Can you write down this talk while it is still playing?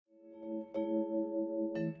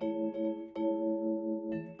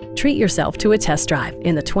Treat yourself to a test drive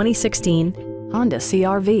in the 2016 Honda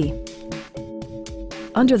CR-V.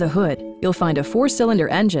 Under the hood, you'll find a 4-cylinder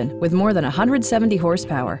engine with more than 170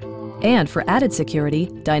 horsepower. And for added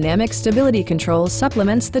security, dynamic stability control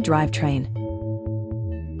supplements the drivetrain.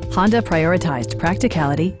 Honda prioritized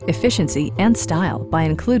practicality, efficiency, and style by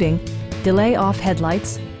including delay-off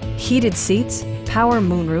headlights, heated seats, power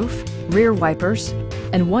moonroof, rear wipers,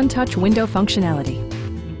 and one-touch window functionality.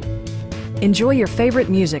 Enjoy your favorite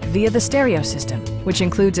music via the stereo system, which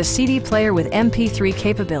includes a CD player with MP3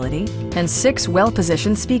 capability and 6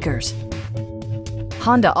 well-positioned speakers.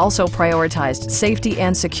 Honda also prioritized safety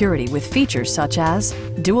and security with features such as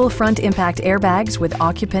dual front impact airbags with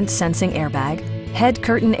occupant sensing airbag, head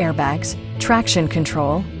curtain airbags, traction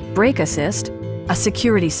control, brake assist, a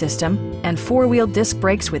security system, and 4-wheel disc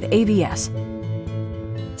brakes with ABS.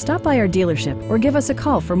 Stop by our dealership or give us a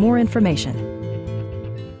call for more information.